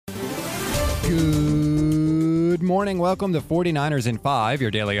Good morning. Welcome to 49ers in 5,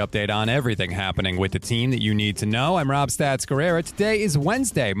 your daily update on everything happening with the team that you need to know. I'm Rob Stats Guerrera. Today is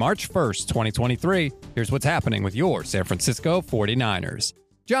Wednesday, March 1st, 2023. Here's what's happening with your San Francisco 49ers.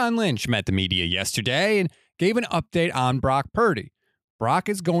 John Lynch met the media yesterday and gave an update on Brock Purdy. Brock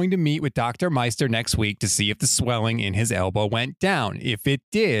is going to meet with Dr. Meister next week to see if the swelling in his elbow went down. If it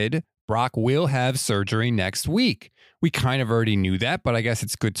did, Brock will have surgery next week. We kind of already knew that, but I guess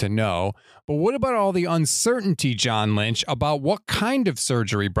it's good to know. But what about all the uncertainty, John Lynch, about what kind of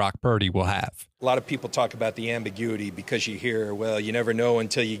surgery Brock Purdy will have? A lot of people talk about the ambiguity because you hear, well, you never know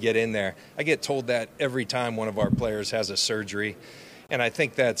until you get in there. I get told that every time one of our players has a surgery. And I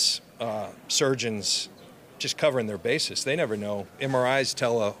think that's surgeons just covering their bases. They never know. MRIs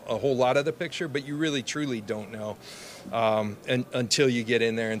tell a whole lot of the picture, but you really, truly don't know until you get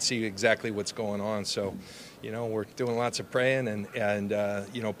in there and see exactly what's going on. So, we're doing lots of praying and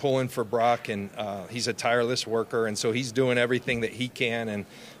pulling for Brock, and he's a tireless worker, and so he's doing everything that he can, and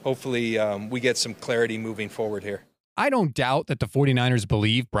hopefully we get some clarity moving forward here. I don't doubt that the 49ers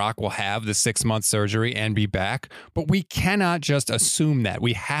believe Brock will have the 6-month surgery and be back, but we cannot just assume that.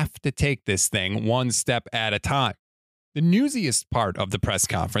 We have to take this thing one step at a time. The newsiest part of the press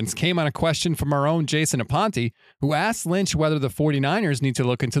conference came on a question from our own Jason Aponte, who asked Lynch whether the 49ers need to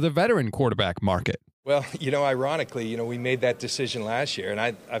look into the veteran quarterback market. Well, ironically, we made that decision last year, and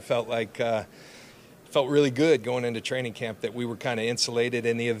I felt really good going into training camp that we were kind of insulated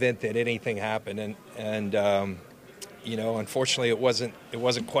in the event that anything happened, and unfortunately, it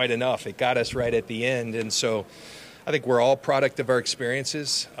wasn't quite enough. It got us right at the end, and so I think we're all product of our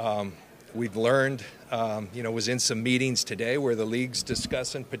experiences. We've learned. Was in some meetings today where the league's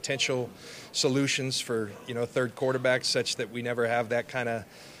discussing potential solutions for third quarterbacks, such that we never have that kind of.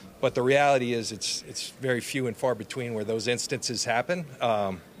 But the reality is, it's very few and far between where those instances happen.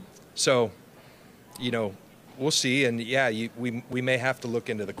 So, we'll see. And we may have to look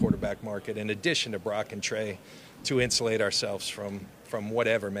into the quarterback market in addition to Brock and Trey to insulate ourselves from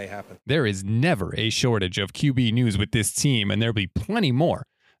whatever may happen. There is never a shortage of QB news with this team, and there'll be plenty more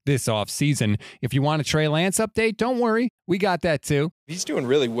this offseason. If you want a Trey Lance update, don't worry. We got that too. He's doing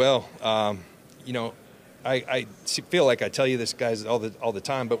really well. I feel like I tell you this, guys, all the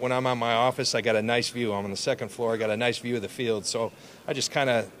time, but when I'm on my office, I got a nice view. I'm on the second floor. I got a nice view of the field. So I just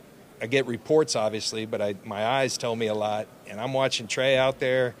I get reports, obviously, but my eyes tell me a lot. And I'm watching Trey out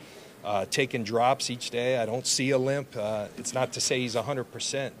there taking drops each day. I don't see a limp. It's not to say he's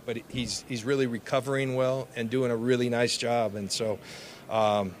 100%, but he's really recovering well and doing a really nice job. And so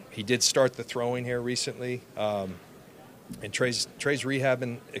he did start the throwing here recently. And Trey's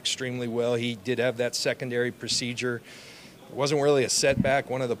rehabbing extremely well. He did have that secondary procedure. It wasn't really a setback.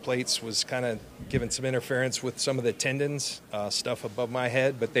 One of the plates was kind of giving some interference with some of the tendons, stuff above my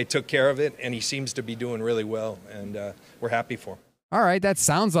head, but they took care of it, and he seems to be doing really well, and we're happy for him. All right, that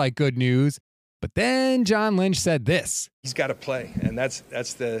sounds like good news. But then John Lynch said this. He's got to play, and that's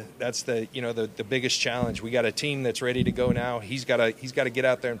the biggest challenge. We got a team that's ready to go now. He's got to get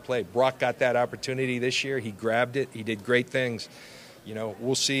out there and play. Brock got that opportunity this year. He grabbed it. He did great things.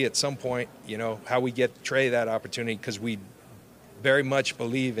 We'll see at some point, how we get Trey that opportunity, because we very much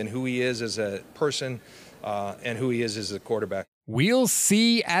believe in who he is as a person and who he is as a quarterback. We'll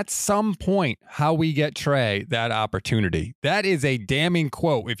see at some point how we get Trey that opportunity. That is a damning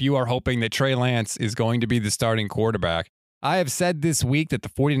quote if you are hoping that Trey Lance is going to be the starting quarterback. I have said this week that the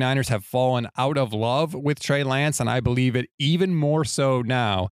 49ers have fallen out of love with Trey Lance, and I believe it even more so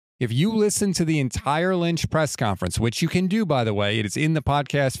now. If you listen to the entire Lynch press conference, which you can do, by the way, it is in the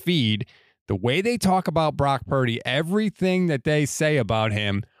podcast feed, the way they talk about Brock Purdy, everything that they say about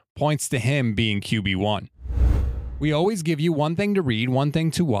him points to him being QB1. We always give you one thing to read, one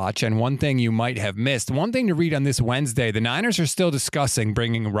thing to watch, and one thing you might have missed. One thing to read on this Wednesday, the Niners are still discussing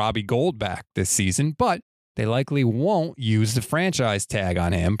bringing Robbie Gould back this season, but they likely won't use the franchise tag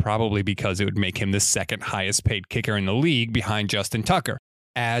on him, probably because it would make him the second highest paid kicker in the league behind Justin Tucker.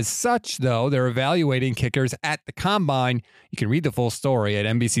 As such, though, they're evaluating kickers at the Combine. You can read the full story at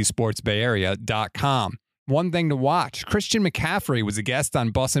NBCSportsBayArea.com. One thing to watch, Christian McCaffrey was a guest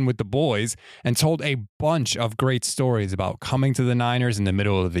on Bussin' with the Boys and told a bunch of great stories about coming to the Niners in the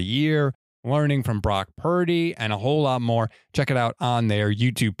middle of the year, learning from Brock Purdy, and a whole lot more. Check it out on their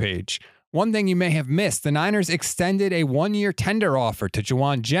YouTube page. One thing you may have missed, the Niners extended a one-year tender offer to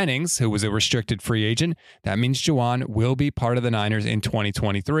Juwan Jennings, who was a restricted free agent. That means Juwan will be part of the Niners in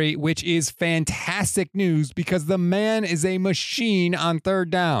 2023, which is fantastic news because the man is a machine on third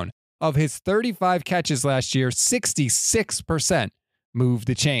down. Of his 35 catches last year, 66% moved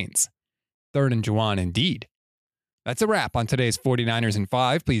the chains. Third and Juwan indeed. That's a wrap on today's 49ers in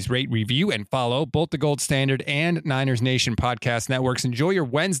 5. Please rate, review, and follow both the Gold Standard and Niners Nation podcast networks. Enjoy your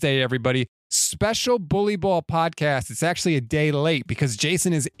Wednesday, everybody. Special Bully Ball podcast. It's actually a day late because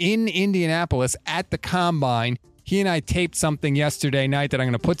Jason is in Indianapolis at the Combine. He and I taped something yesterday night that I'm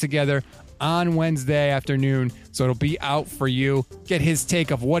going to put together on Wednesday afternoon, so it'll be out for you. Get his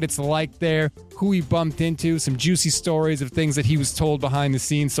take of what it's like there, who he bumped into, some juicy stories of things that he was told behind the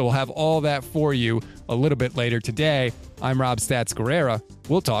scenes, so we'll have all that for you a little bit later today. I'm Rob Stats Guerrera.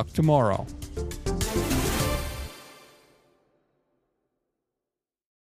 We'll talk tomorrow.